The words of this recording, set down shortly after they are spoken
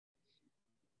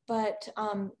but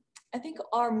I think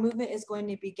our movement is going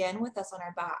to begin with us on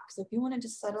our back. So if you want to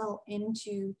just settle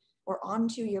into or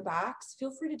onto your backs,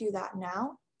 feel free to do that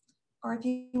now. Or if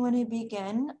you want to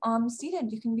begin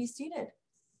seated, you can be seated.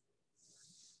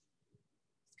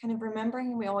 Kind of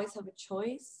remembering we always have a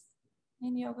choice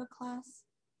in yoga class.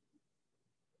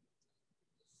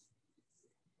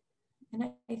 And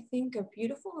I think a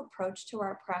beautiful approach to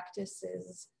our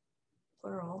practices,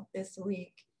 plural, this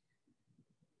week,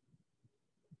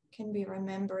 can be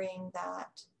remembering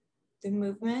that the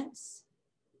movements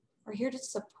are here to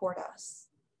support us.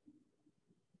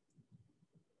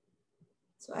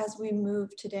 So as we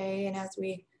move today and as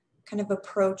we kind of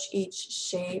approach each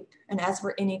shape and as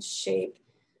we're in each shape,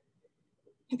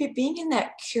 maybe being in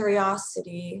that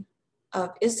curiosity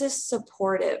of, is this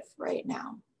supportive right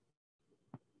now?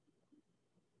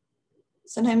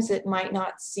 Sometimes it might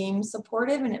not seem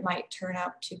supportive and it might turn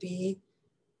out to be.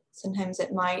 Sometimes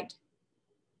it might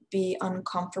be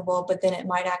uncomfortable, but then it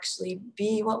might actually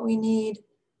be what we need.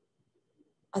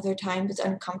 Other times it's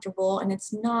uncomfortable and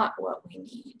it's not what we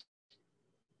need.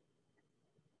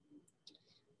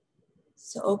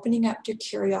 So opening up to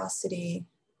curiosity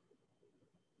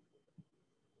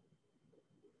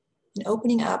and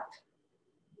opening up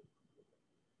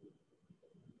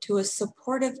to a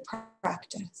supportive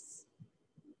practice.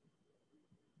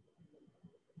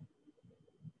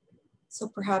 So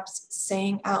perhaps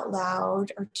saying out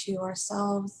loud or to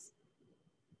ourselves,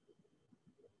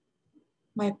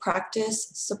 my practice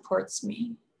supports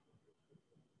me.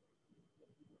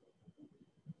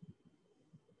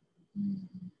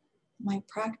 My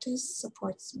practice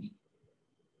supports me.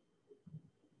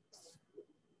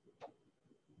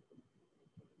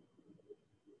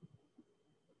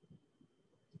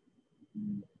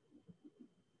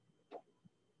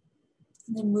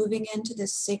 And then moving into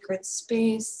this sacred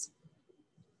space,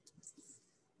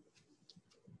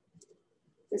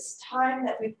 this time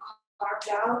that we've carved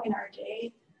out in our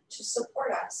day to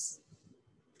support us.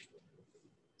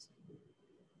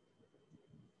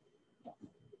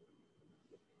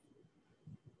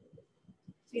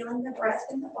 Feeling the breath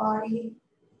in the body.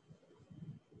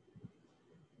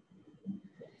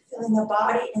 Feeling the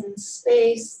body in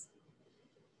space.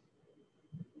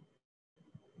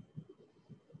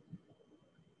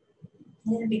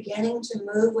 And then beginning to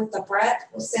move with the breath.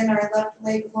 We'll send our left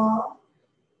leg long.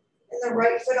 And the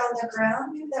right foot on the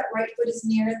ground. Maybe that right foot is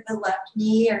near the left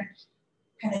knee or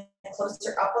kind of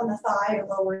closer up on the thigh or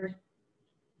lower,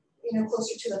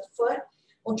 closer to the foot.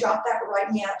 We'll drop that right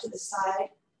knee out to the side.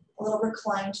 A little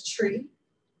reclined tree.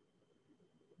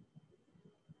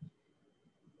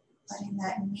 Letting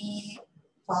that knee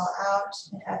fall out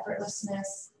in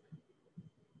effortlessness.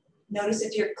 Notice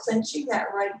if you're clenching that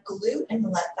right glute and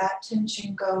let that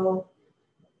tension go.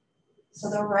 So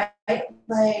the right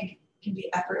leg can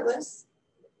be effortless.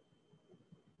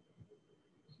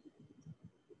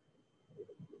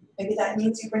 Maybe that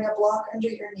means you bring a block under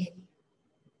your knee.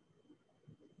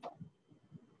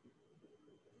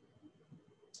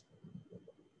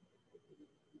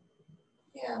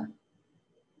 Yeah.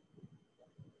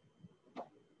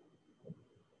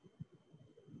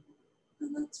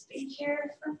 And let's be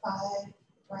here for 5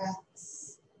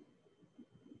 breaths.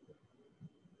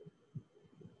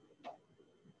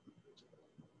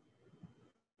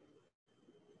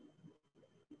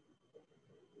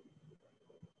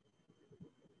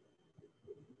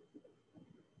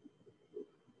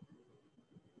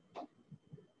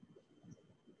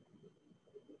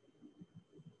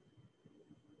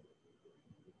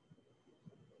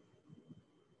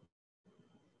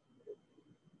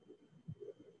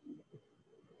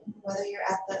 Whether you're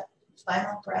at the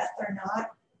final breath or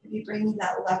not, maybe bringing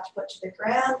that left foot to the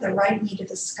ground, the right knee to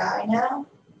the sky now,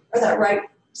 or that right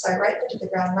foot to the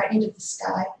ground, right knee to the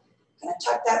sky. Kind of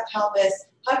tuck that pelvis,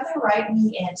 hug the right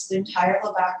knee in so the entire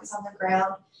low back is on the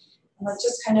ground. And let's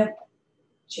just kind of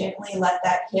gently let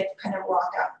that hip kind of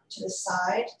rock out to the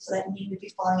side so that knee would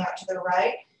be falling out to the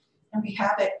right. And we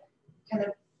have it kind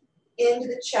of into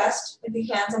the chest, maybe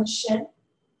hands on shin.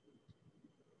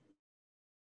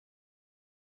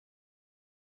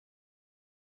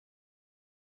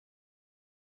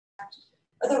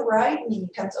 Or the right knee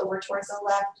comes over towards the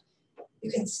left.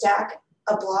 You can stack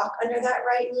a block under that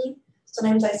right knee.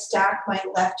 Sometimes I stack my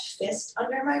left fist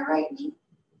under my right knee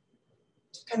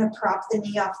to kind of prop the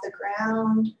knee off the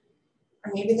ground.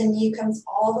 Or maybe the knee comes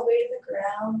all the way to the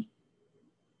ground.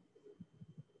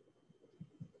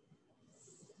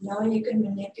 Knowing you can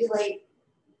manipulate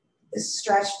this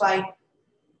stretch by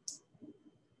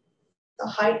the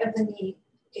height of the knee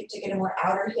to get a more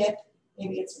outer hip.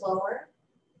 Maybe it's lower.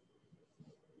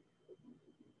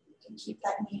 You can keep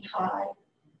that knee high.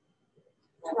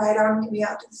 The right arm can be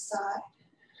out to the side.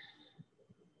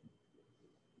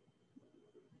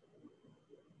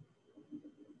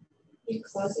 You're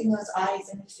closing those eyes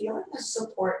and feeling the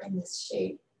support in this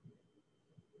shape.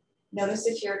 Notice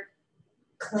if you're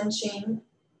clenching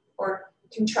or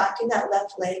contracting that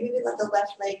left leg. Maybe let the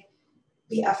left leg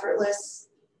be effortless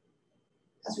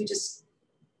as we just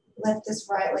let this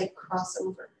right leg cross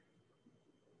over.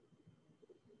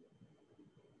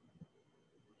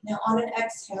 Now on an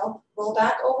exhale, roll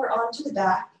back over onto the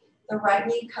back, the right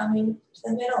knee coming to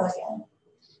the middle again.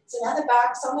 So now the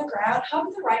back's on the ground,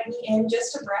 hug the right knee in,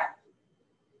 just a breath.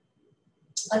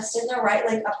 Let's send the right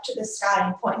leg up to the sky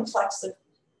and point and flex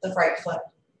the right foot.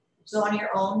 So on your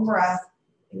own breath,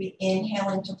 maybe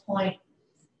inhaling to point,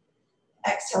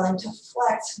 exhaling to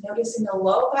flex, noticing the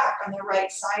low back on the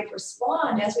right side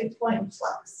respond as we point and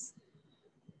flex.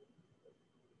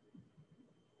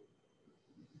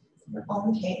 Your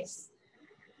own pace.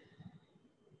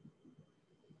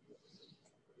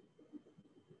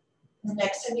 The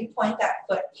next time you point that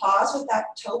foot, pause with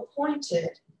that toe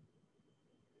pointed.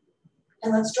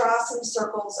 And let's draw some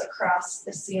circles across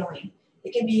the ceiling.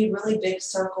 It can be really big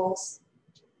circles.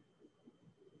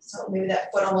 So maybe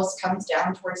that foot almost comes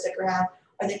down towards the ground,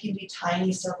 or they can be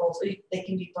tiny circles, or they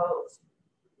can be both.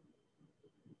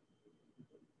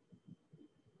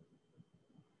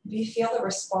 Do you feel the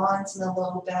response in the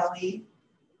low belly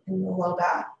and the low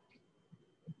back?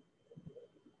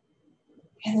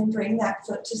 And then bring that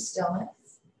foot to stillness.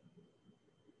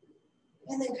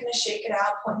 And then kind of shake it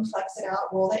out, point and flex it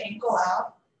out, roll the ankle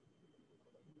out.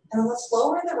 And then let's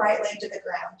lower the right leg to the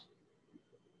ground.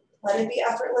 Let it be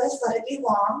effortless, let it be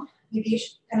long. Maybe you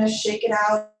kind of shake it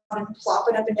out and plop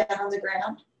it up and down on the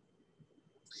ground.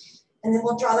 And then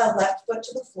we'll draw that left foot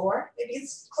to the floor. Maybe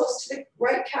it's close to the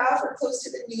right calf or close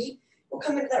to the knee. We'll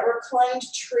come into that reclined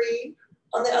tree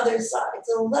on the other side.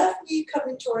 So left knee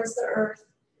coming towards the earth.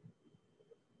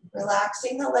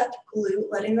 Relaxing the left glute,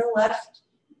 letting the left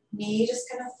knee just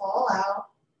kind of fall out.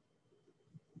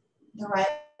 The right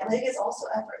leg is also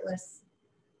effortless.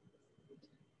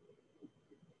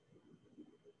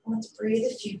 Let's breathe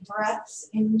a few breaths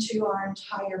into our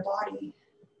entire body.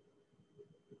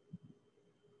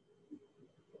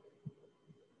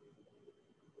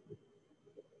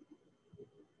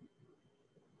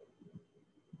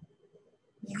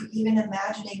 Maybe even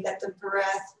imagining that the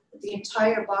breath, the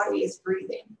entire body is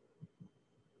breathing.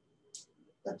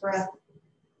 The breath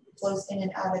flows in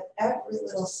and out of every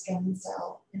little skin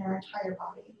cell in our entire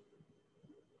body.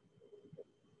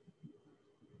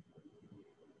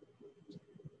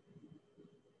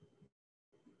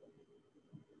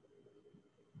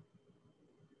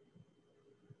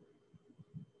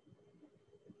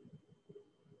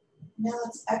 Now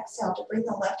let's exhale to bring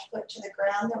the left foot to the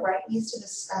ground, the right knees to the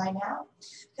sky now.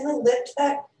 Kind of lift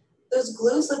those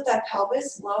glutes, lift that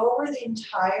pelvis, lower the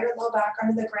entire low back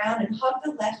onto the ground and hug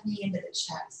the left knee into the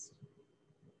chest.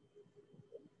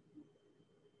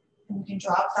 And you can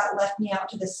drop that left knee out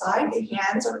to the side. The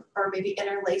hands are maybe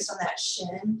interlaced on that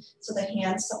shin, so the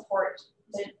hands support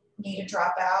the knee to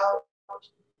drop out.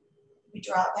 We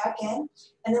drop back in,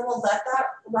 and then we'll let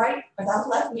that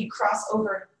left knee cross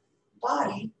over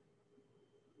body.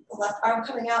 The left arm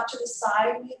coming out to the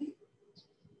side maybe.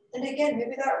 And again,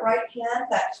 maybe that right hand,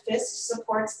 that fist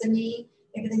supports the knee.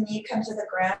 Maybe the knee comes to the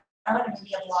ground and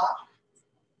maybe a block.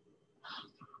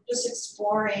 Just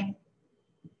exploring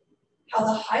how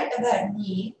the height of that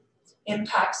knee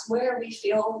impacts where we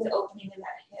feel the opening in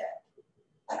that hip,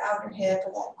 that outer hip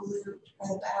or that glute or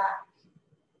the back.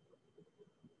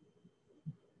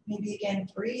 Maybe again,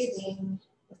 breathing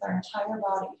with our entire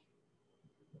body.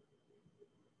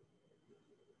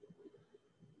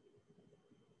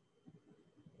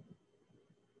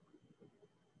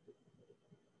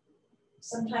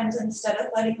 Sometimes instead of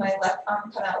letting my left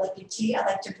arm come out like a T, I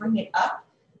like to bring it up.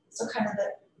 So kind of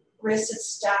the wrist is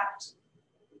stacked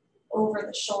over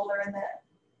the shoulder and the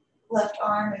left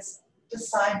arm is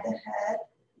beside the head,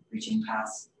 reaching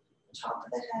past the top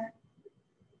of the head.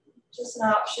 Just an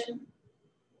option.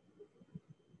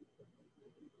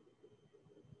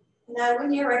 Now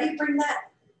when you're ready, bring the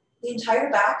entire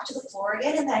back to the floor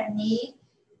again and that knee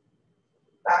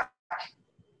back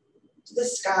to the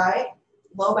sky.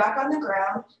 Low back on the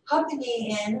ground, hug the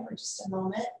knee in for just a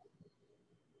moment.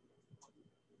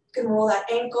 You can roll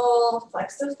that ankle,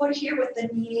 flex the foot here with the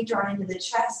knee drawn into the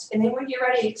chest. And then when you're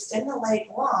ready, extend the leg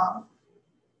long.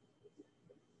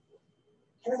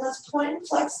 And then let's point and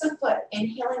flex the foot.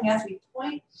 Inhaling as we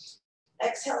point,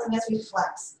 exhaling as we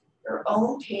flex. Your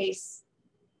own pace.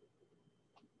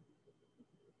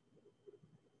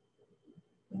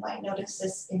 You might notice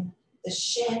this in the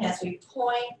shin as we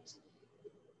point.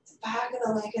 back of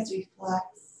the leg as we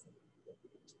flex.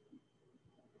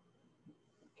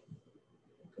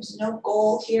 There's no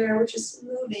goal here, we're just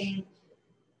moving.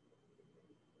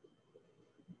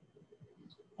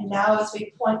 And now as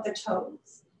we point the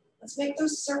toes, let's make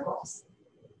those circles.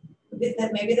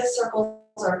 Maybe the circles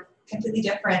are completely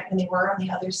different than they were on the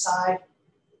other side.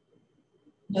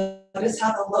 Notice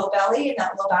how the low belly and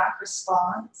that low back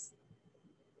responds.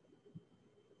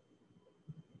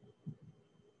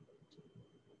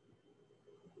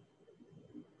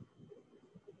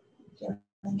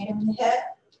 Feeling it in the hip,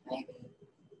 maybe.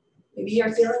 Maybe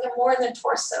you're feeling it more in the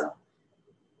torso.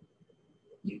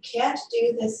 You can't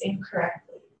do this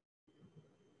incorrectly.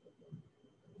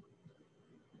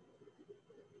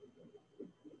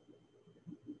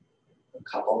 A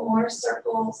couple more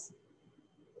circles.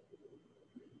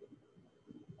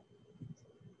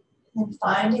 And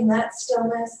finding that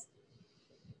stillness.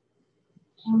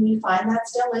 And when you find that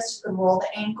stillness, you can roll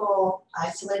the ankle,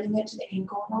 isolating it to the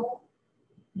ankle roll.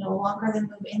 No longer than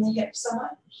move in the hip so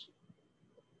much.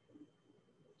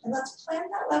 And let's plant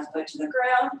that left foot to the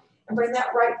ground and bring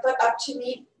that right foot up to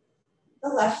meet the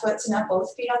left foot. So now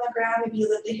both feet on the ground. Maybe you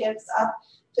lift the hips up,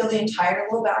 feel the entire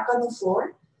low back on the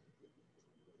floor.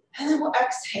 And then we'll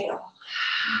exhale.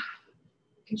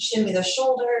 You can shimmy the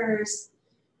shoulders.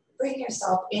 Bring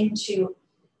yourself into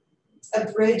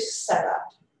a bridge setup.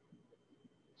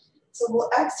 So we'll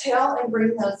exhale and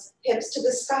bring those hips to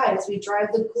the sky as we drive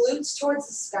the glutes towards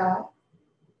the sky.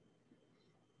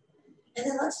 And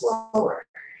then let's lower.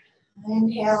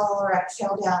 Inhale or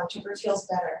exhale down, whichever feels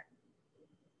better.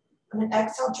 And then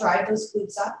exhale, drive those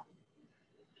glutes up.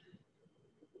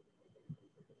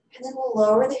 And then we'll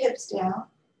lower the hips down.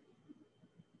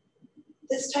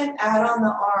 This time add on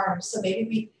the arms. So maybe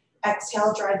we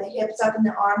exhale, drive the hips up and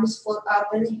the arms float up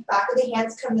and the back of the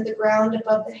hands come to the ground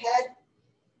above the head.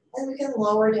 And we can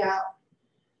lower down.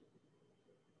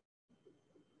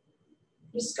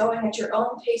 Just going at your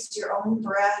own pace, your own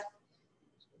breath.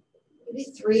 Maybe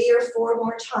 3 or 4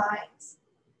 more times.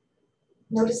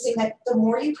 Noticing that the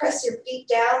more you press your feet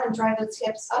down and drive those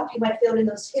hips up, you might feel it in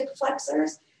those hip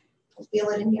flexors. You'll feel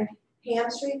it in your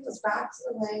hamstrings, those backs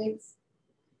of the legs.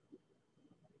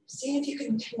 See if you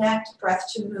can connect breath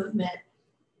to movement.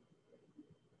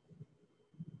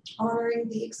 Honoring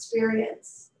the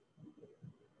experience.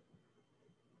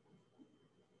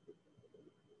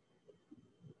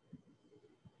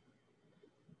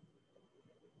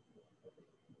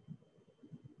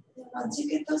 Once you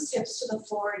get those hips to the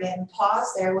floor again,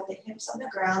 pause there with the hips on the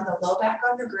ground, the low back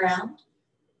on the ground.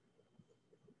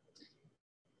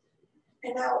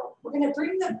 And now we're going to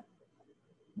bring the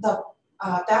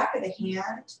back of the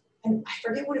hand, and I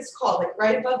forget what it's called, like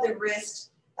right above the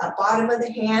wrist, bottom of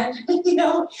the hand, you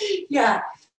know? Yeah.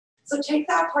 So take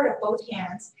that part of both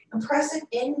hands and press it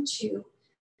into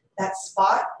that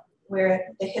spot where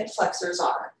the hip flexors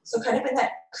are. So kind of in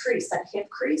that crease, that hip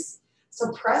crease. So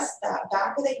press that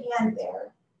back of the hand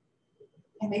there,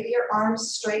 and maybe your arms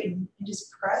straighten, and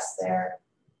just press there.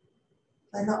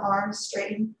 Then the arms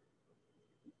straighten.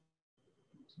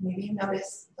 Maybe you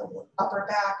notice the upper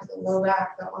back, the low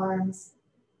back, the arms.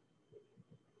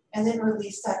 And then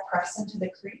release that press into the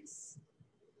crease.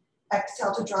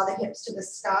 Exhale to draw the hips to the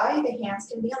sky. The hands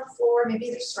can be on the floor. Maybe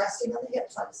they're just resting on the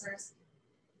hip flexors.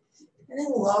 And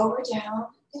then lower down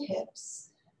the hips.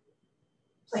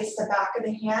 Place the back of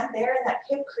the hand there in that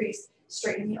hip crease.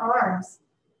 Straighten the arms.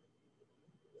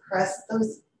 Press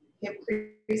those hip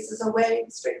creases away.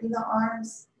 Straighten the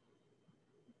arms.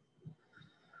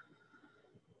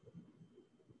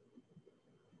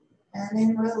 And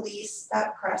then release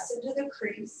that press into the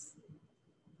crease.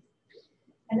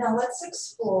 And now let's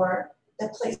explore the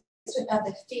placement of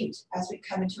the feet as we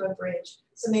come into a bridge.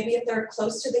 So maybe if they're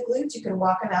close to the glutes, you can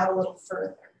walk them out a little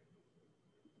further.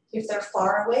 If they're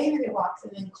far away, maybe walk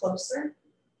them in closer.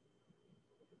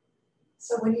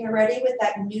 So when you're ready with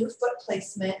that new foot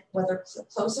placement, whether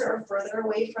closer or further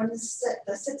away from the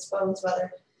sits bones,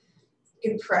 whether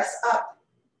you can press up,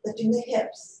 lifting the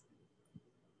hips.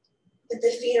 If the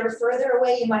feet are further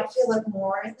away, you might feel it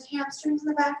more in the hamstrings in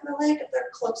the back of the leg. If they're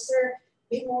closer,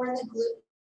 be more in the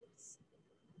glutes.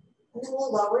 And then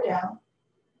we'll lower down.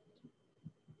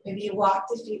 Maybe you walk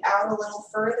the feet out a little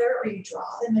further, or you draw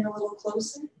them in a little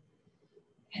closer.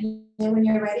 And then when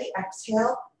you're ready,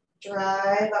 exhale,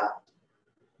 drive up.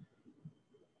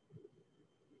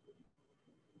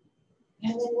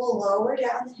 And then we'll lower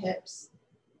down the hips.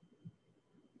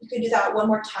 You can do that one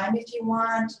more time if you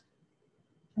want.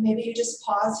 Maybe you just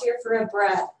pause here for a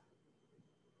breath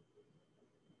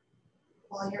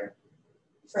while your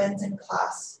friends in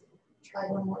class try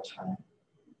one more time.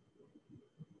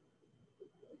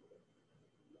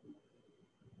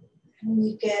 And when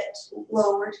you get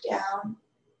lowered down,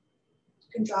 you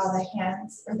can draw the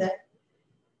hands or the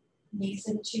knees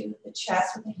into the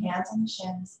chest with the hands on the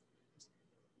shins.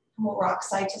 And we'll rock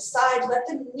side to side. Let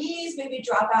the knees maybe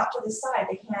drop out to the side.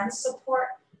 The hands support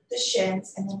the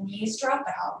shins and the knees drop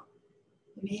out.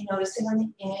 Maybe noticing on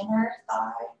the inner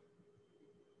thigh.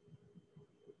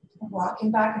 And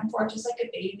rocking back and forth just like a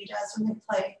baby does when they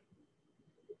play.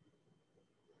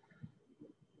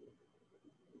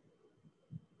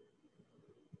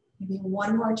 Maybe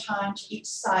one more time to each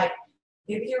side.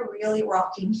 Maybe you're really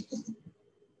rocking. And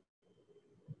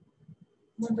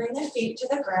then bring the feet to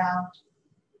the ground.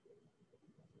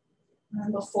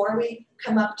 And before we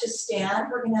come up to stand,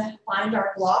 we're going to find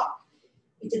our block.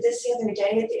 We did this the other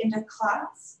day at the end of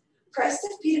class. Press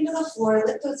the feet into the floor,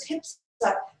 lift those hips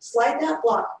up, slide that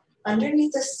block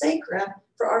underneath the sacrum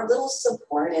for our little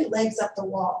supported legs up the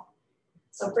wall.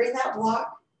 So bring that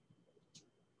block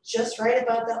just right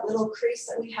above that little crease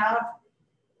that we have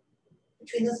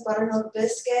between those buttermilk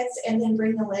biscuits, and then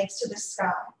bring the legs to the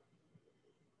sky.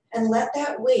 And let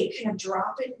that weight kind of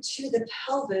drop into the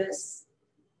pelvis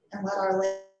and let our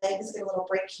legs get a little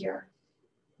break here.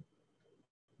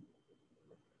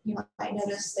 You might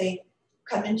notice they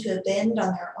come into a bend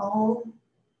on their own.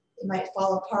 They might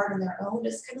fall apart on their own.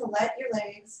 Just kind of let your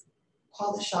legs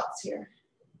call the shots here.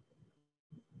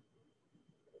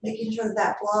 Making sure that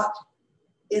that block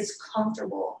is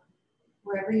comfortable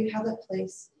wherever you have it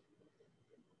placed.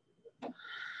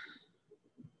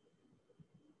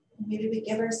 Maybe we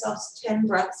give ourselves 10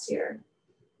 breaths here.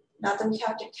 Not that we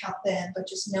have to count them, but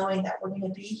just knowing that we're going to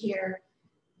be here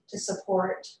to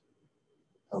support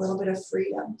a little bit of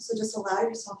freedom. So just allow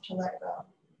yourself to let go.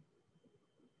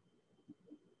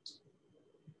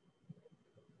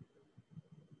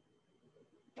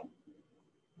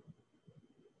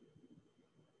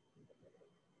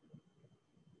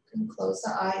 You can close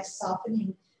the eyes,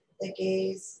 softening the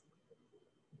gaze.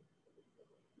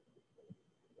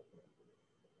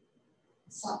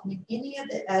 Softening any of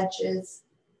the edges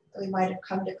that we might have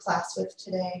come to class with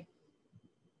today.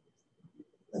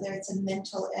 Whether it's a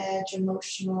mental edge,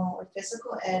 emotional, or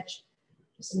physical edge,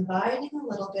 just inviting a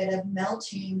little bit of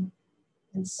melting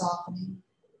and softening.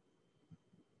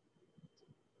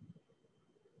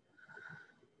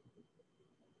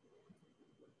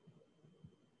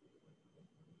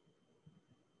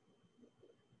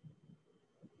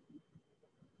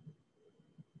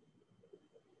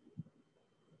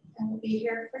 And we'll be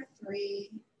here for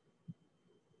 3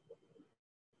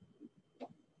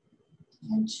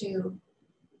 and 2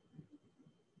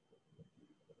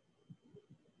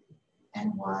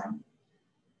 and 1.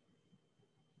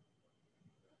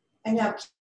 And now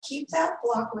keep that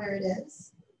block where it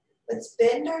is. Let's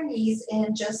bend our knees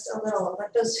in just a little.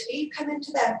 Let those feet come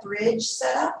into that bridge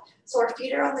setup. So our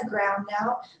feet are on the ground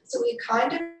now. So we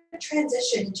kind of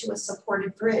transition into a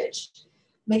supported bridge.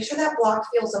 Make sure that block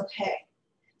feels okay.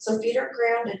 So feet are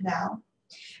grounded now.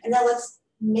 And now let's,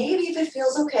 maybe if it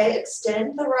feels okay,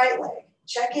 extend the right leg.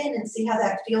 Check in and see how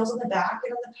that feels on the back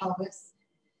and on the pelvis.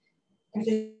 And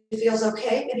if it feels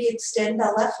okay, maybe extend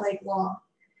that left leg long.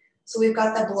 So we've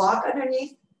got the block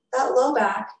underneath that low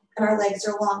back and our legs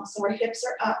are long, so our hips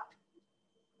are up.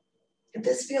 If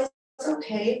this feels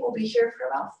okay, we'll be here for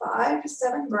about 5 to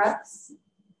 7 breaths.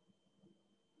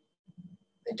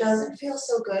 If it doesn't feel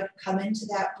so good, come into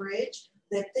that bridge,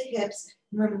 lift the hips,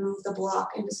 and remove the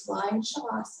block and just lie in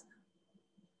Shavasana.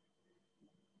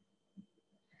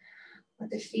 Let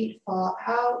the feet fall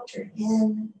out or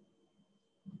in.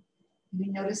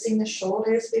 Maybe noticing the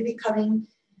shoulders maybe coming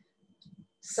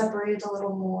separated a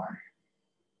little more.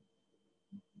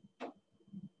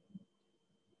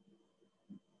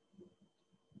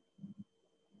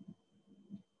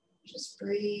 Just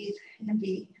breathe and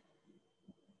be.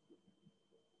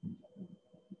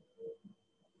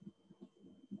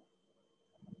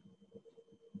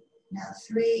 Now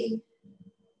 3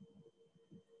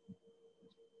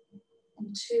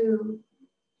 and 2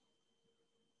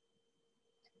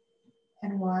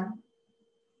 and 1.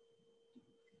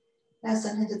 Now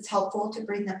sometimes it's helpful to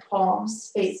bring the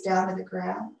palms face down to the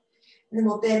ground. And then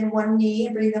we'll bend one knee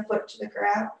and bring the foot to the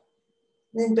ground.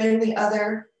 And then bend the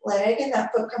other leg and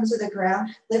that foot comes to the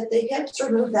ground. Lift the hips,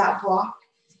 remove that block.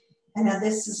 And now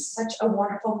this is such a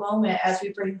wonderful moment as we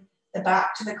bring the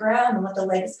back to the ground and let the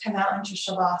legs come out into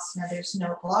Shavasana. There's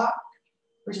no block.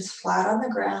 We're just flat on the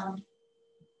ground.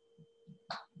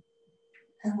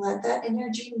 And let that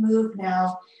energy move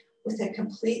now with a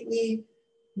completely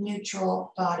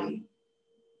neutral body.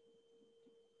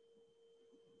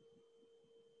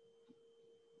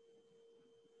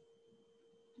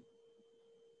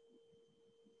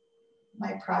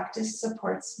 My practice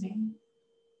supports me.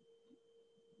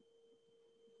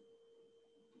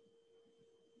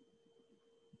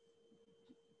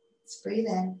 Let's breathe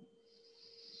in.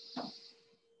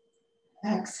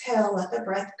 Exhale, let the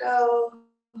breath go.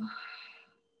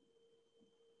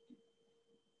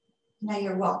 Now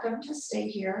you're welcome to stay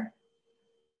here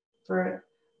for a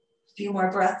few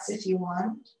more breaths if you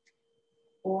want.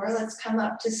 Or let's come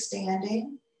up to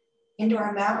standing into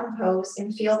our mountain pose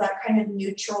and feel that kind of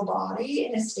neutral body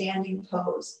in a standing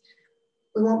pose.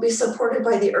 We won't be supported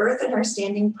by the earth in our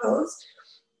standing pose.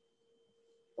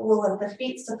 We'll let the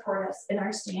feet support us in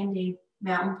our standing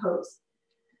mountain pose.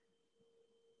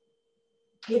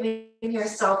 Giving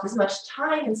yourself as much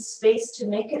time and space to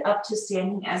make it up to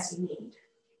standing as you need.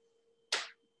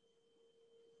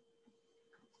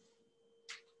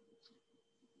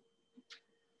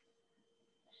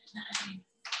 Nice.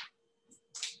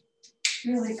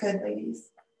 Really good, ladies.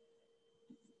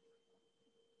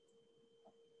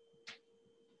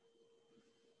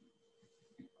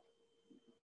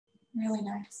 Really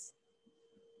nice.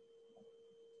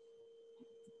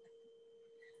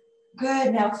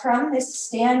 Good, now from this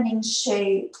standing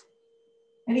shape,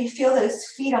 maybe feel those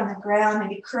feet on the ground,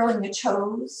 maybe curling the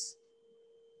toes,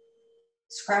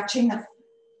 scratching the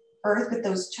earth with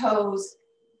those toes,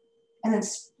 and then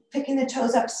picking the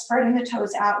toes up, spreading the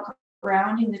toes out,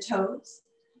 grounding the toes.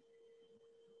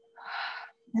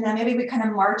 And then maybe we kind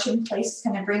of march in place,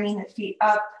 kind of bringing the feet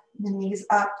up, the knees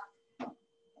up,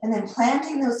 and then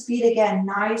planting those feet again,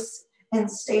 nice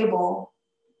and stable.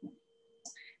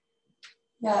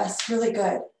 Yes, really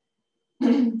good.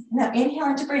 Now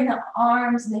inhale to bring the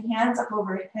arms and the hands up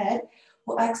overhead.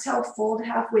 We'll exhale, fold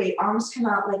halfway, arms come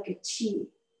out like a T.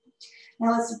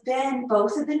 Now let's bend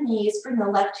both of the knees, bring the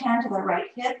left hand to the right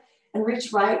hip, and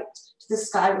reach right to the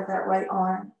sky with that right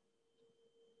arm.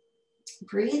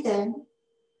 Breathe in.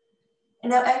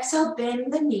 And now exhale,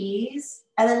 bend the knees,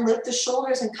 and then lift the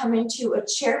shoulders and come into a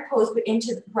chair pose, but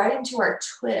right into our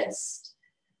twist.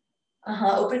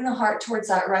 Open the heart towards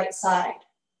that right side.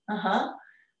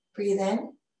 Breathe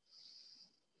in.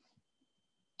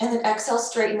 And then exhale,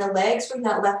 straighten the legs, bring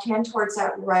that left hand towards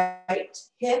that right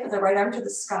hip, and the right arm to the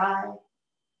sky.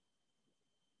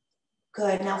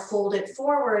 Good, now fold it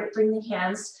forward, bring the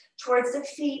hands towards the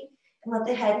feet, and let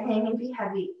the head hang and be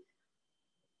heavy.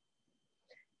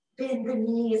 Bend the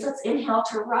knees, let's inhale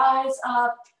to rise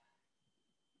up.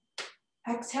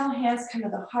 Exhale, hands come to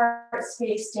the heart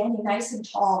space, standing nice and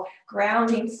tall,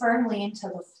 grounding firmly into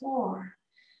the floor.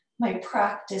 My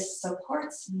practice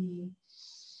supports me.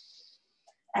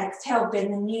 Exhale,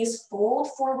 bend the knees, fold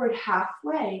forward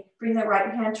halfway. Bring the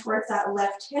right hand towards that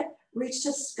left hip. Reach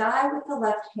to sky with the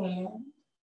left hand.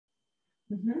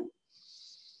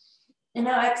 And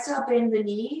now exhale, bend the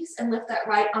knees and lift that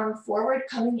right arm forward,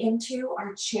 coming into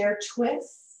our chair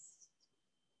twist.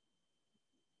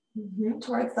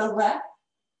 Towards the left.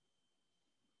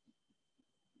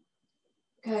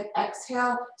 Good,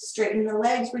 exhale, straighten the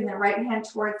legs, bring the right hand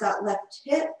towards that left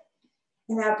hip.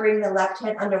 And now bring the left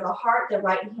hand under the heart, the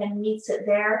right hand meets it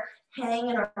there. Hang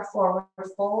in our forward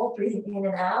fold, breathing in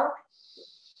and out.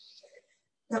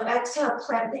 Now exhale,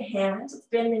 plant the hands,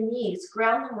 bend the knees,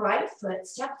 ground the right foot,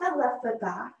 step that left foot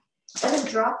back, and then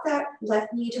drop that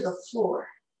left knee to the floor.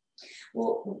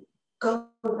 We'll go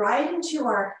right into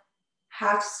our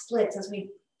half splits as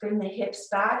we bring the hips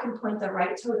back and point the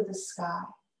right toe to the sky.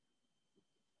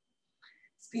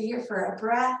 Let's be here for a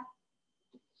breath.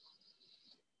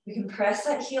 We can press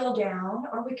that heel down,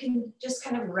 or we can just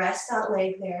kind of rest that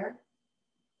leg there.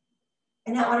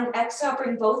 And now on an exhale,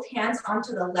 bring both hands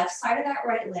onto the left side of that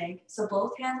right leg. So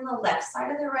both hands on the left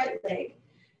side of the right leg.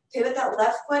 Pivot that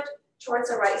left foot towards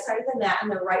the right side of the mat,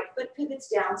 and the right foot pivots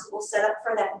down. So we'll set up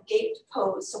for that gaped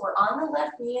pose. So we're on the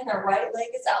left knee and the right leg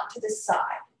is out to the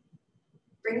side.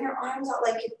 Bring your arms out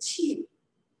like a T.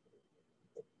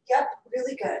 Yep,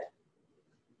 really good.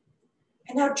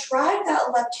 And now drive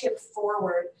that left hip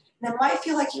forward. And it might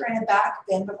feel like you're in a back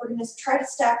bend, but we're going to try to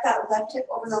stack that left hip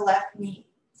over the left knee.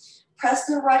 Press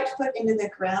the right foot into the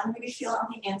ground. Maybe feel it on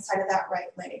the inside of that right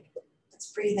leg.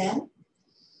 Let's breathe in.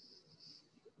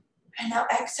 And now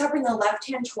exhale, bring the left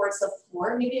hand towards the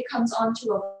floor. Maybe it comes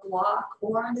onto a block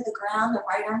or onto the ground, the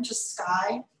right arm to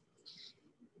sky.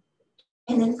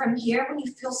 And then from here, when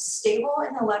you feel stable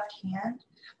in the left hand,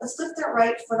 let's lift the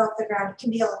right foot off the ground. It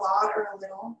can be a lot or a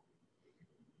little.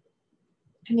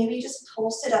 And maybe just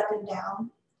pulse it up and down.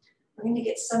 We're going to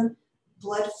get some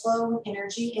blood flow and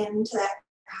energy into that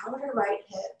outer right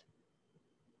hip.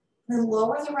 And then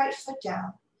lower the right foot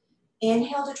down.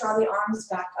 Inhale to draw the arms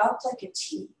back up like a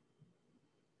T.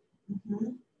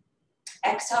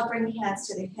 Exhale, bring the hands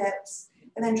to the hips.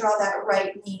 And then draw that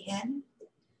right knee in.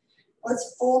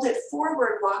 Let's fold it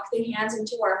forward, walk the hands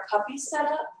into our puppy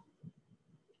setup.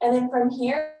 And then from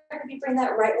here, maybe bring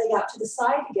that right leg out to the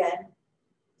side again.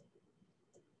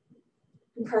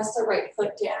 And press the right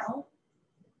foot down.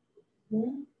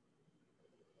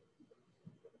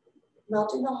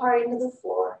 Melting the heart into the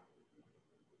floor.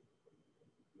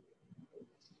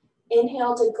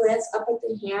 Inhale to glance up at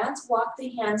the hands. Walk the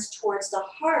hands towards the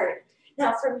heart.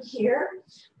 Now from here,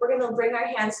 we're going to bring our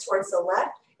hands towards the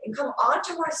left and come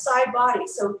onto our side body.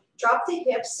 So drop the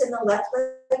hips and the left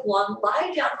leg long.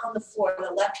 Lie down on the floor.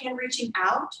 The left hand reaching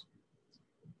out.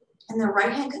 And the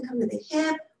right hand can come to the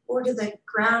hip or to the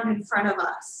ground in front of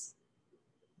us.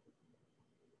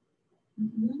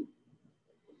 And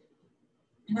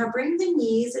now bring the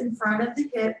knees in front of the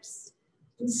hips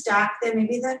and stack them.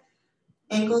 Maybe the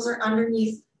ankles are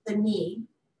underneath the knee.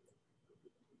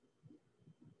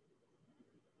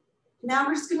 Now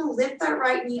we're just going to lift that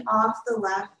right knee off the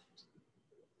left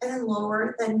and then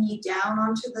lower the knee down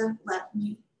onto the left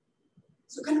knee.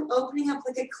 So kind of opening up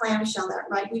like a clamshell, that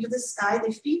right knee to the sky.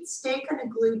 The feet stay kind of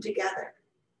glued together.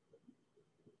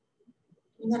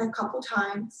 And then a couple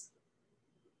times.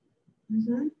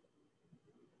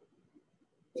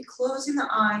 Be closing the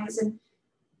eyes and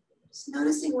just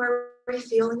noticing where we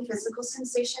feel any physical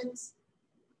sensations.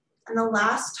 And the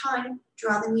last time,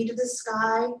 draw the knee to the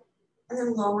sky and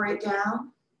then lower it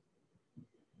down.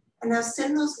 And now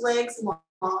send those legs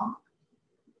long.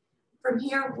 From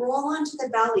here, roll onto the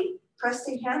belly. Press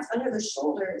the hands under the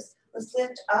shoulders. Let's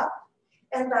lift up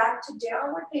and back to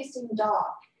downward facing dog.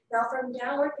 Now from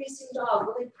downward facing dog,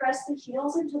 really press the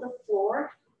heels into the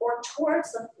floor or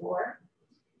towards the floor.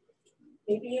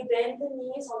 Maybe you bend the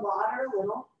knees a lot or a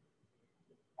little.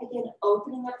 Again,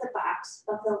 opening up the backs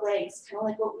of the legs, kind of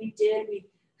like what we did. We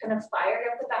kind of fired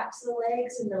up the backs of the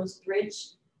legs and those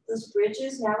bridges.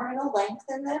 Now we're going to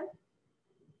lengthen them.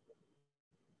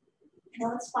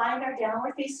 Now let's find our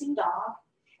downward facing dog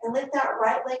and lift that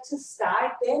right leg to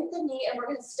sky, bend the knee, and we're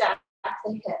going to stack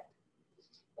the hip.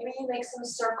 Maybe you make some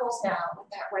circles now with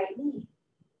that right knee.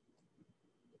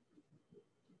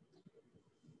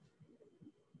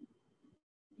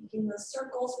 Making those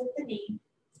circles with the knee,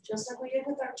 just like we did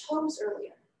with our toes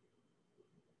earlier.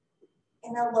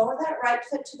 And now lower that right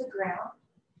foot to the ground.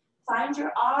 Find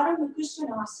your Adho Mukha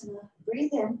Svanasana.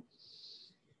 Breathe in.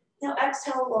 Now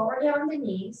exhale, lower down the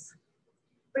knees.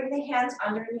 Bring the hands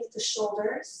underneath the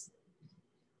shoulders.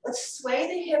 Let's sway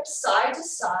the hips side to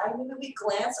side. Maybe we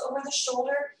glance over the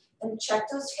shoulder and check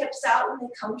those hips out when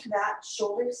they come to that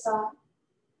shoulder side.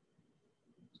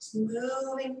 Just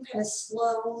moving kind of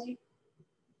slowly.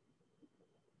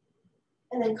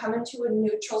 And then come into a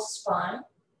neutral spine.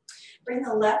 Bring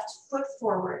the left foot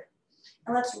forward.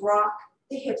 And let's rock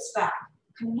the hips back,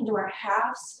 coming into our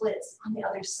half splits on the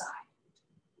other side.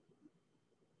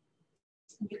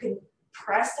 You can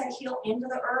press that heel into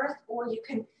the earth, or you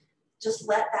can just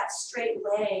let that straight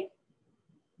leg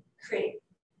create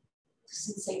the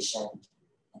sensation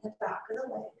in the back of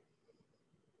the leg.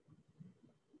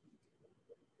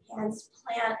 Hands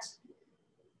plant.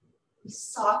 We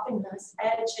soften those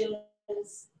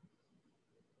edges.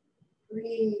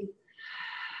 Breathe.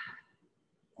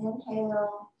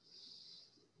 Inhale.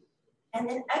 And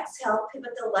then exhale,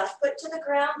 pivot the left foot to the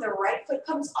ground. The right foot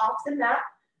comes off the mat,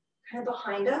 kind of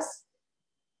behind us.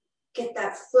 Get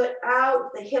that foot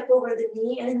out, the hip over the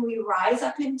knee, and then we rise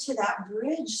up into that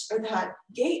bridge or that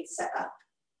gate setup.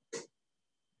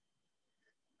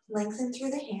 Lengthen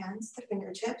through the hands, the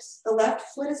fingertips. The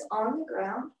left foot is on the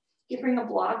ground. You bring a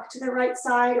block to the right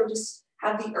side or just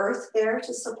have the earth there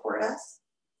to support us.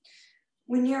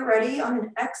 When you're ready, on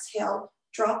an exhale,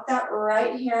 drop that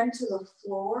right hand to the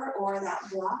floor or that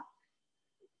block.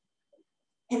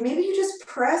 And maybe you just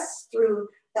press through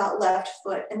that left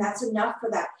foot, and that's enough for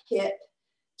that hip.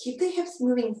 Keep the hips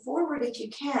moving forward if you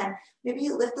can. Maybe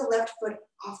you lift the left foot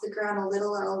off the ground a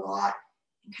little or a lot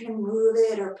and kind of move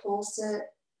it or pulse it.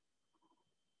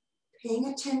 Paying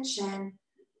attention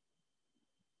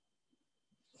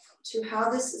to how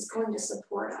this is going to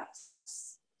support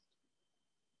us.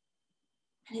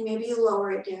 And then maybe you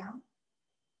lower it down.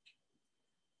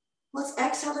 Let's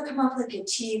exhale to come up like a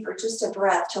T for just a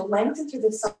breath, to lengthen through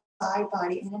the side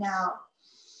body, in and out.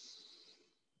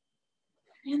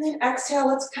 And then exhale,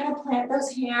 let's kind of plant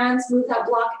those hands, move that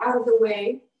block out of the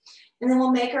way. And then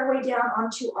we'll make our way down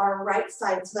onto our right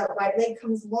side. So that right leg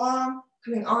comes long,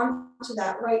 coming on to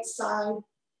that right side.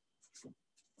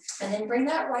 And then bring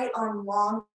that right arm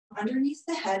long underneath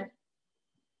the head.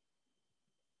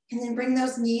 And then bring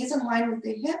those knees in line with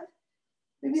the hip.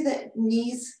 Maybe the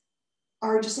knees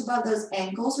are just above those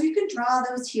ankles, or you can draw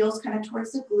those heels kind of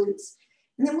towards the glutes.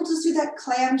 And then we'll just do that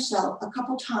clamshell a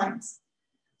couple times.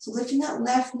 So lifting that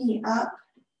left knee up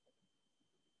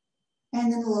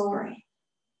and then lowering.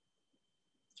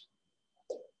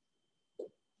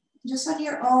 Just on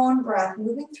your own breath,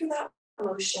 moving through that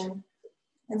motion.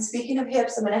 And speaking of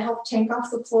hips, I'm going to help Tank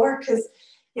off the floor because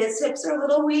his hips are a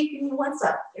little weak and he wants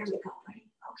up. There we go, buddy.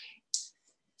 Okay.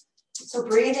 So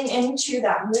breathing into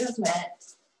that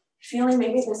movement, feeling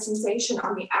maybe the sensation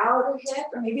on the outer hip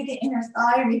or maybe the inner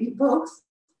thigh, or maybe both.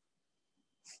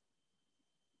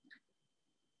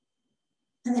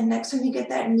 And then next when you get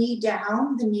that knee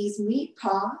down, the knees meet,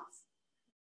 pause.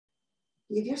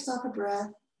 Give yourself a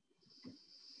breath.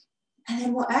 And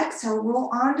then we'll exhale, roll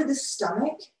onto the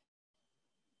stomach.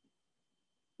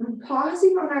 And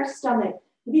pausing on our stomach,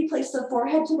 maybe place the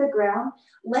forehead to the ground,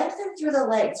 lengthen through the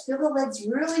legs. Feel the legs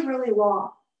really, really long.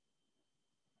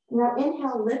 Now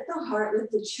inhale, lift the heart,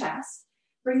 lift the chest.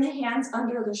 Bring the hands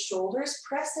under the shoulders,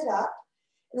 press it up,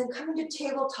 and then come into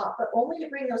tabletop, but only to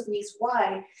bring those knees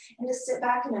wide and to sit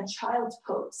back in a child's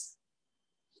pose.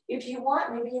 If you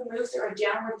want, maybe you move through a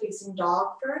downward facing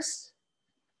dog first.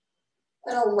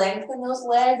 That'll lengthen those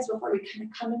legs before we kind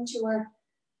of come into our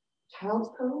child's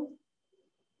pose.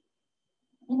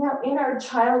 And now in our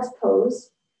child's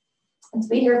pose, let's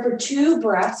be here for 2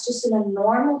 breaths, just in a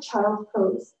normal child's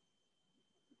pose.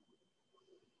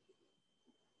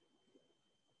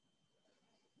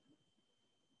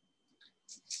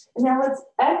 And now let's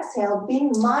exhale,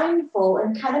 being mindful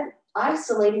and kind of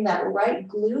isolating that right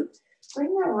glute.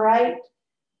 Bring the right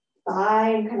thigh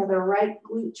and kind of the right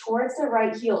glute towards the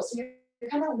right heel. So you're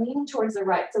kind of leaning towards the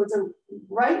right. So it's a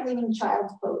right leaning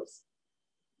child's pose.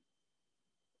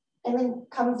 And then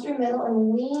come through middle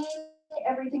and lean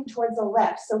everything towards the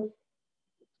left. So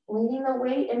leaning the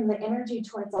weight and the energy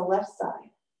towards the left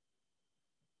side.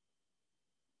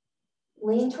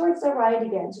 Lean towards the right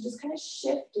again. So just kind of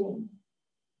shifting.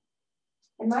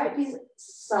 It might be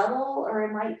subtle or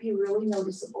it might be really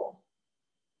noticeable.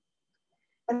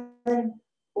 And then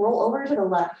roll over to the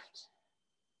left.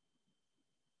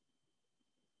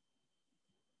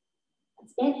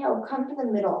 Let's inhale, come to the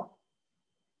middle.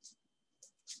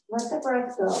 Let the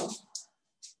breath go.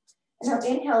 And now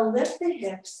inhale, lift the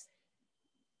hips.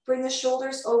 Bring the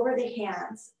shoulders over the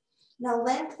hands. Now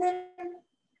lengthen.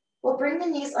 We'll bring the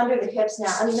knees under the hips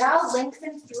now. And now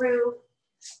lengthen through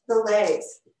the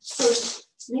legs. So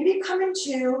maybe come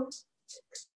into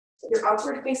your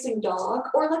upward facing dog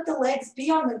or let the legs be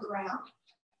on the ground.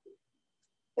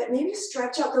 But maybe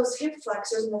stretch out those hip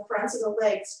flexors in the fronts of the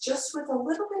legs just with a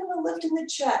little bit of a lift in the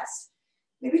chest.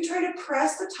 Maybe try to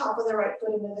press the top of the right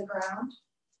foot into the ground.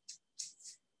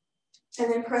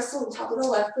 And then press the top of the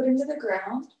left foot into the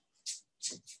ground.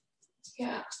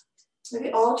 Yeah.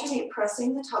 Maybe alternate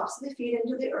pressing the tops of the feet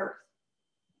into the earth.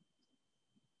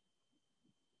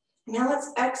 Now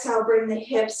let's exhale, bring the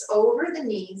hips over the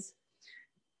knees.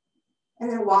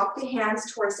 And then walk the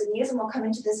hands towards the knees and we'll come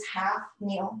into this half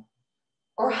kneel.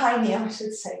 Or high kneel, I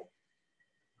should say.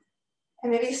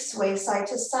 And maybe sway side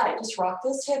to side. Just rock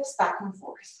those hips back and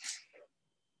forth.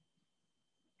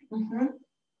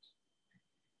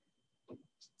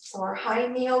 So our high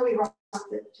kneel, we rock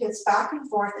the hips back and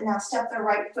forth. And now step the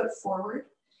right foot forward.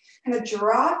 Kind of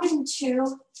drop into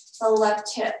the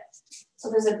left hip. So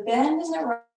there's a bend in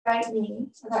the right knee,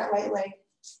 or that right leg.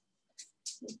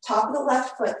 Top of the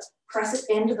left foot, press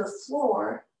it into the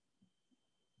floor.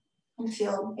 And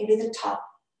feel maybe the top,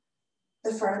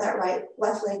 the front of that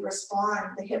left leg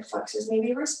respond. The hip flexors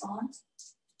maybe respond.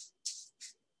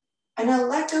 And now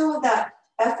let go of that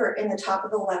effort in the top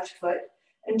of the left foot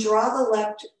and draw the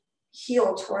left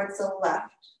heel towards the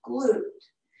left glute.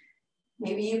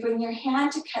 Maybe you bring your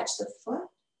hand to catch the foot,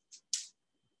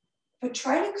 but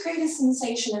try to create a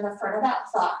sensation in the front of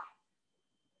that thigh.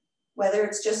 Whether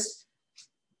it's just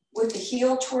with the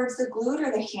heel towards the glute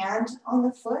or the hand on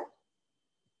the foot.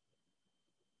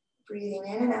 Breathing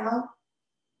in and out.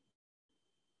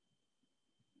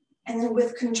 And then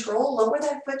with control, lower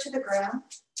that foot to the ground.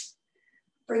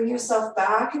 Bring yourself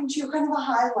back into kind of a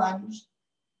high lunge.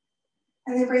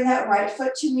 And then bring that right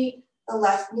foot to meet the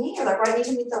left knee, or that right knee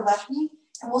to meet the left knee.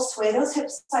 And we'll sway those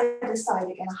hips side to side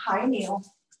again, a high kneel.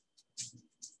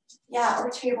 Yeah, or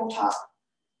tabletop.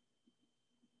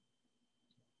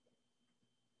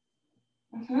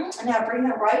 And now bring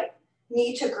the right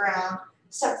knee to ground.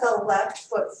 Step the left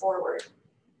foot forward.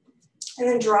 And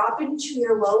then drop into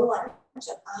your low lunge,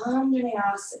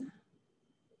 pranayama.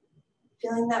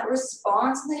 Feeling that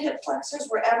response in the hip flexors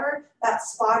wherever that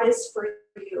spot is for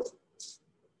you.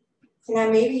 And now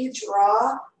maybe you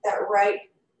draw that right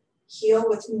heel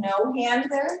with no hand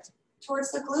there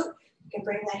towards the glute. You can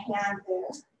bring the hand there.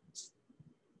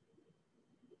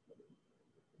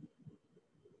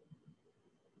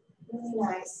 Really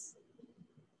nice.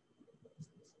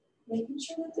 Making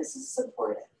sure that this is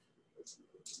supportive.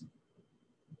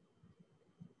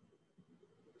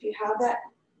 If you have that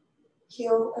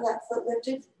heel or that foot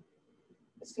lifted,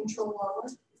 just control lower.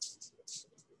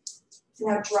 So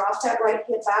now drop that right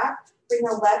hip back. Bring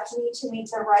the left knee to meet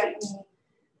the right knee.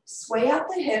 Sway out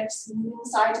the hips, moving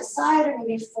side to side or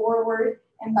maybe forward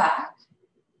and back.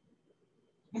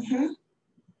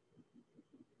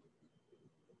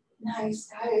 Nice,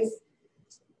 guys.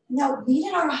 Now, meet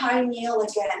in our high kneel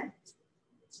again.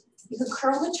 You can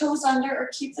curl the toes under or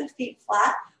keep the feet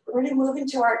flat. We're going to move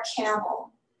into our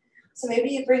camel. So maybe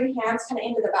you bring hands kind of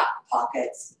into the back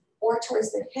pockets or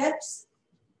towards the hips.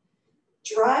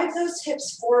 Drive those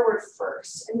hips forward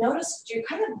first. And notice you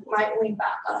kind of might lean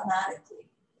back automatically.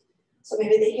 So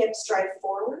maybe the hips drive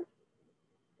forward.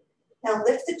 Now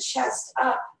lift the chest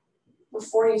up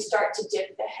before you start to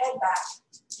dip the head back.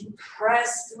 And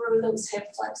press through those hip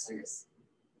flexors.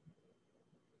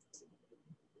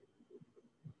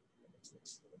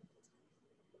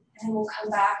 And we'll come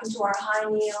back into our high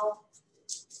kneel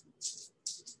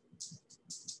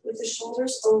with the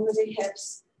shoulders over the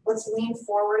hips. Let's lean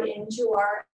forward into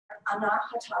our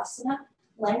Anahatasana,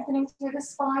 lengthening through the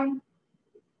spine,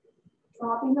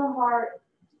 dropping the heart,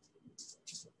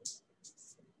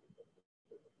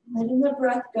 letting the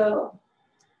breath go.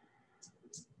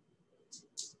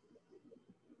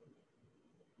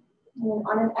 And then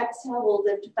on an exhale, we'll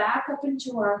lift back up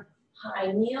into our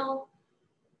high kneel.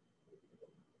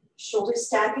 Shoulders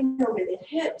stacking over the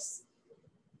hips.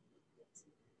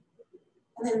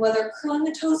 And then whether curling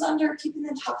the toes under, keeping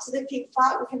the tops of the feet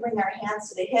flat, we can bring our hands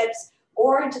to the hips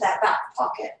or into that back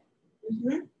pocket.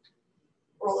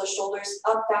 Roll the shoulders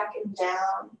up, back, and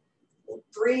down. We'll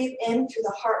breathe in through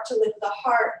the heart to lift the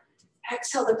heart.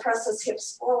 Exhale to press those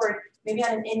hips forward. Maybe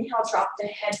on an inhale, drop the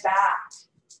head back.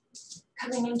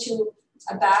 Coming into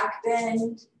a back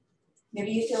bend.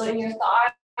 Maybe you feel it in your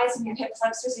thighs and your hip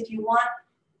flexors if you want.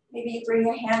 Maybe you bring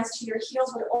your hands to your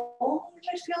heels, but only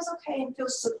if it feels okay and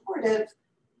feels supportive.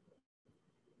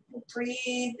 And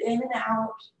breathe in and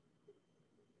out.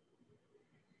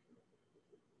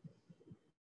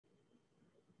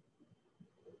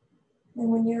 And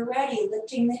when you're ready,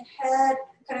 lifting the head,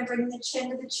 kind of bringing the chin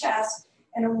to the chest,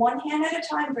 and one hand at a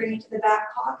time, bring it to the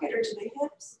back pocket or to the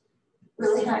hips.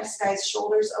 Really nice, guys.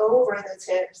 Shoulders over those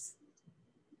hips.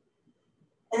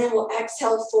 And then we'll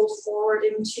exhale, fold forward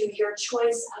into your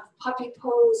choice of puppy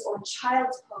pose or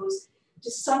child's pose,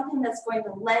 just something that's going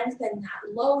to lengthen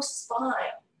that low spine.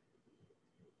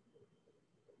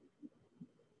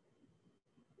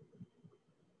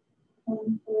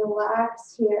 And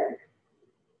relax here.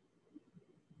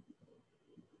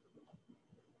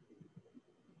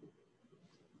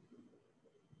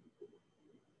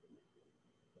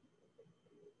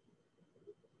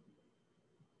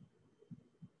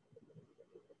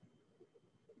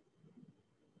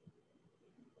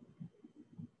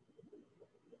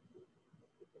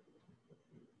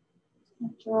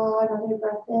 Draw another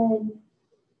breath in.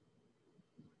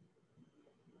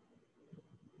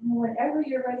 And whenever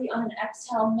you're ready on an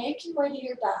exhale, make your way to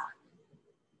your back.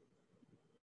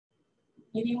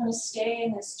 Maybe you want to stay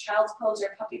in this child's pose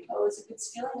or puppy pose. If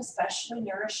it's feeling especially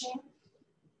nourishing,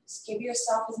 just give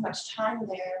yourself as much time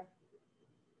there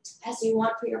as you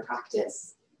want for your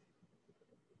practice.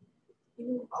 You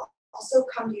can also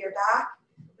come to your back.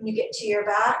 When you get to your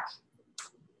back,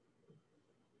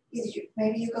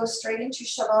 maybe you go straight into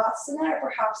Shavasana, or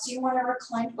perhaps you want a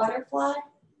reclined butterfly.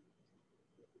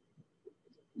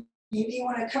 Maybe you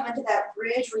want to come into that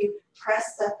bridge where you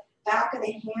press the back of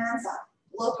the hands, that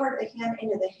low part of the hand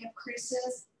into the hip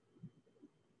creases.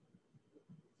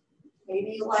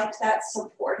 Maybe you like that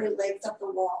supported legs up the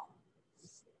wall.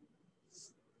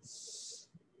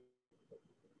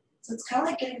 So it's kind of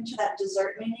like getting into that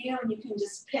dessert menu, and you can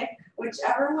just pick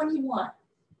whichever one you want.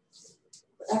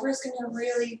 Whatever's going to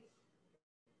really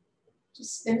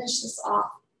just finish this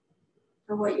off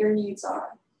for what your needs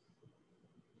are.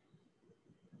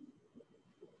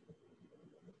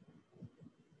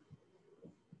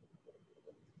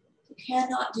 You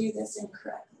cannot do this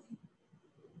incorrectly.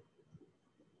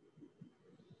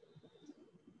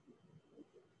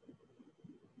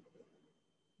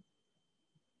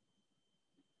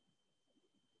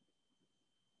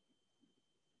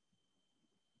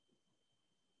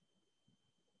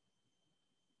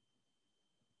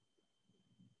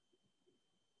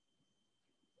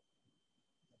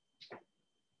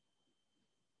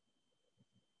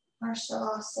 Our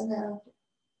Shavasana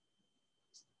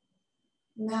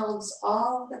melds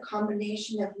all the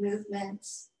combination of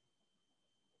movements.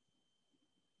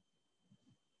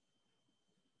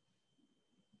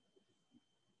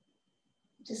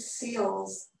 Just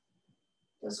seals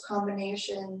those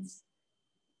combinations.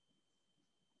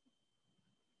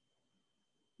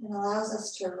 and allows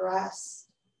us to rest.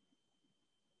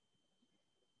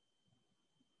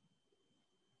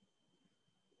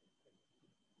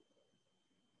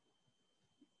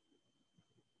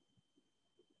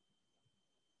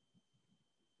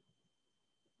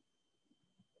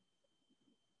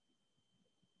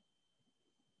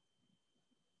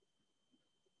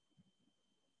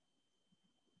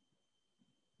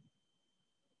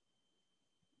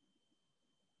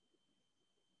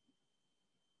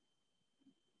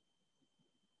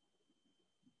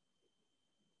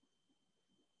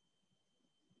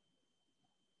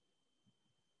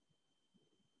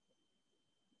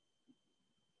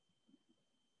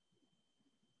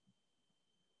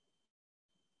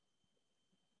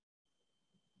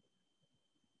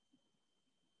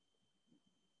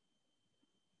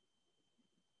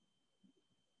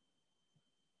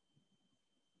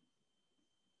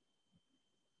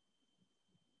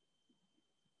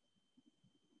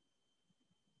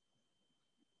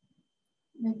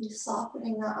 Maybe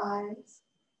softening the eyes,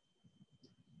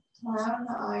 allowing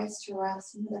the eyes to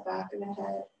rest into the back of the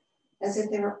head as if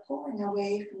they were pulling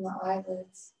away from the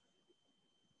eyelids.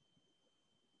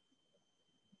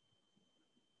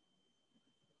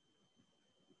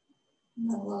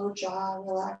 And the low jaw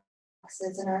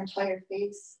relaxes and our entire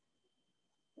face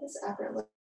is effortless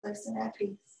and at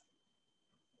peace.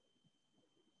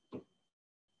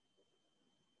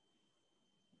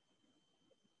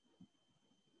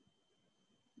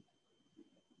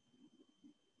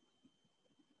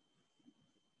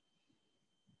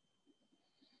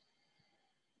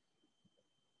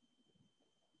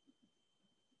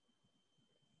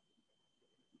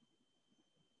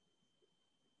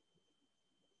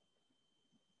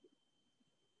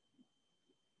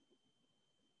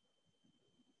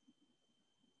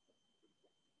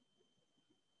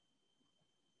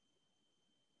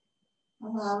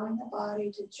 Allowing the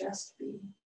body to just be.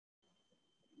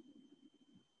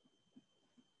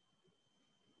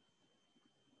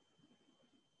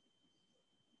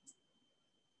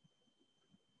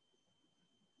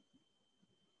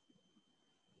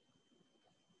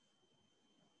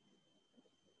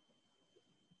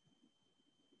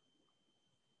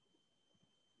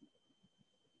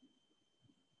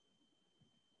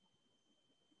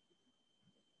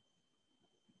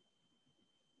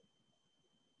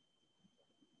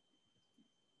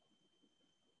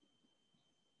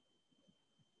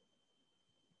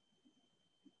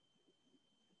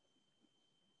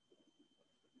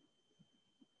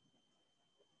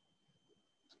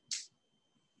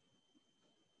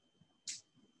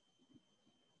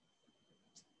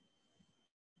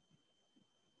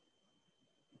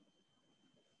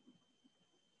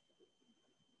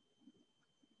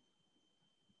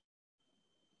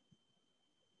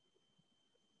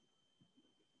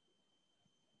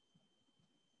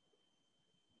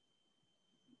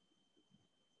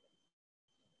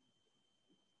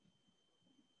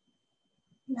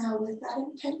 Now, with that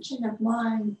intention of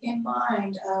mind in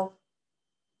mind of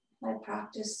my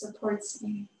practice supports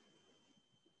me,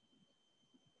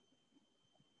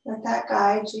 let that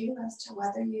guide you as to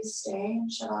whether you stay in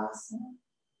Shavasana.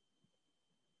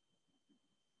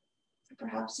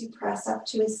 Perhaps you press up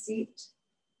to a seat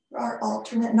for our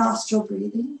alternate nostril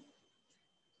breathing,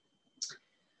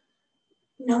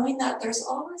 knowing that there's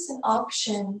always an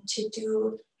option to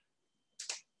do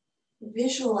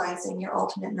visualizing your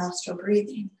alternate nostril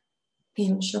breathing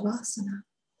in Shavasana.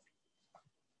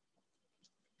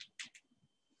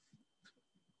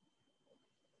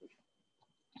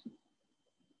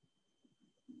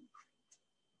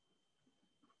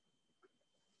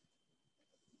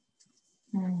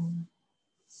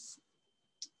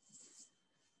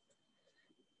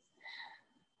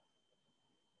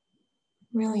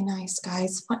 Really nice,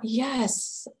 guys.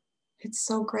 Yes, it's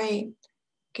so great.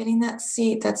 Getting that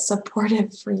seat that's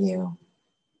supportive for you.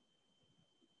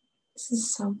 This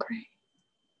is so great.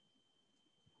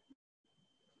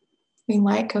 We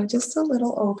might go just a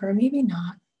little over, maybe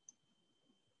not.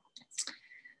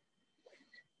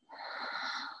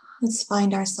 Let's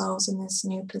find ourselves in this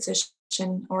new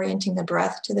position, orienting the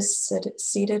breath to this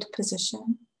seated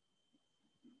position.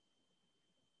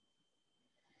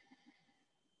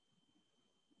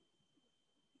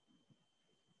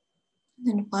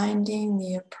 And finding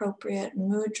the appropriate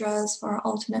mudras for our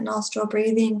alternate nostril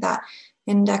breathing, that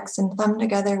index and thumb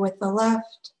together with the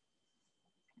left.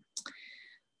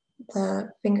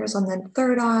 The fingers on the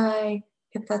third eye,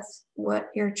 if that's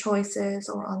what your choice is,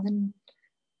 or on the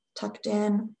tucked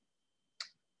in.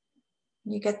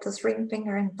 You get those ring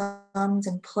finger and thumbs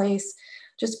in place.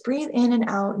 Just breathe in and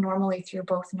out normally through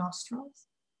both nostrils.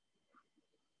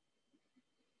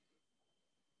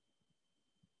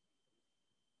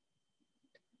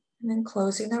 And then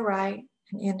closing the right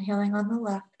and inhaling on the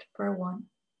left for 1,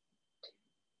 2,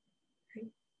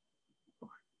 3, 4,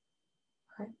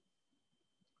 5.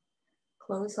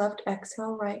 Close left,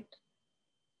 exhale right.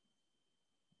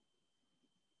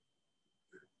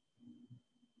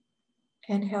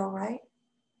 Inhale right.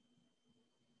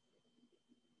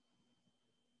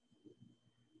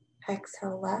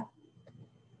 Exhale left.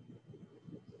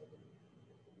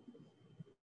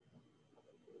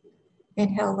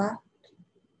 Inhale left.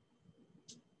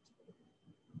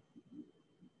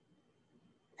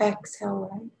 Exhale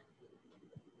right.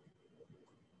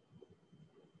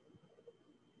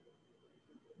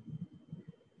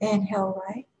 Inhale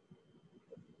right.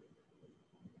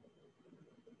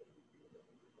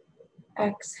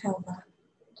 Exhale left.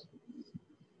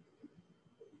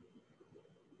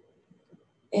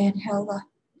 Inhale left.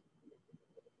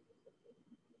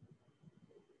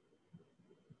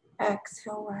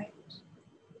 Exhale right.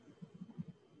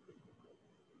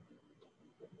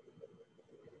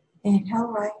 Inhale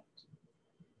right.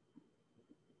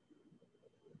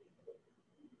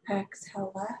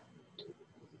 Exhale left.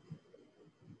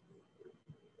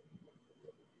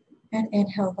 And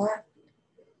inhale left.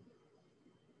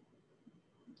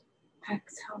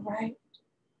 Exhale right.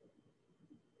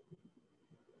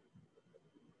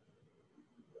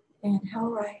 Inhale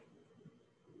right.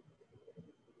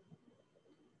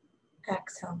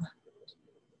 Exhale left.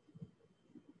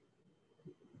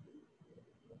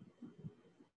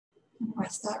 And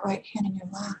rest that right hand in your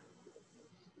lap.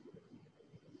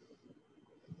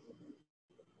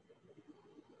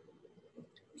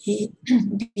 Be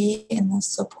in the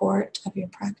support of your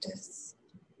practice.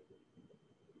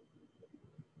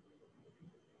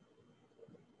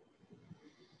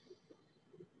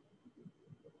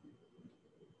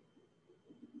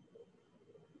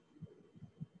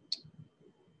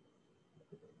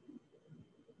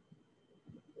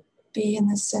 Be in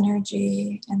the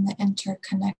synergy and the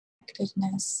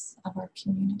interconnectedness of our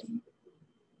community.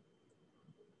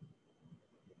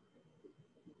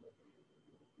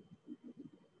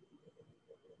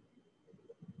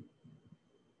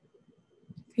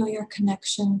 Feel your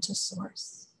connection to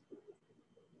Source.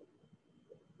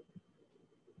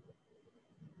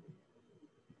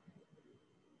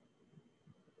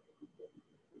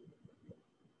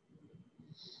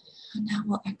 And now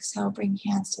we'll exhale, bring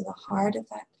hands to the heart if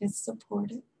that is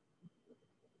supported.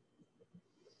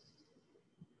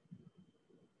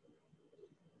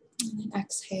 And then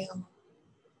exhale.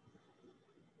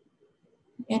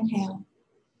 Inhale.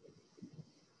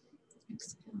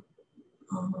 Exhale.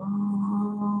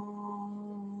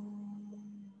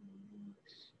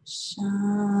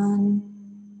 Shanti,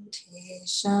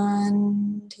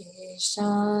 shanti,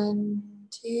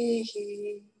 shanti.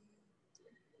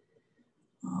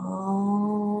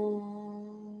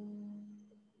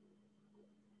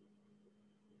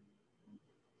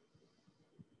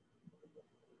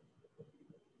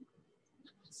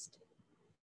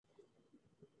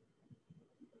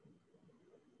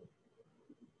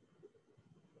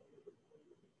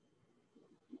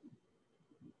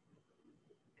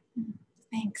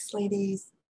 Thanks,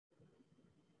 ladies.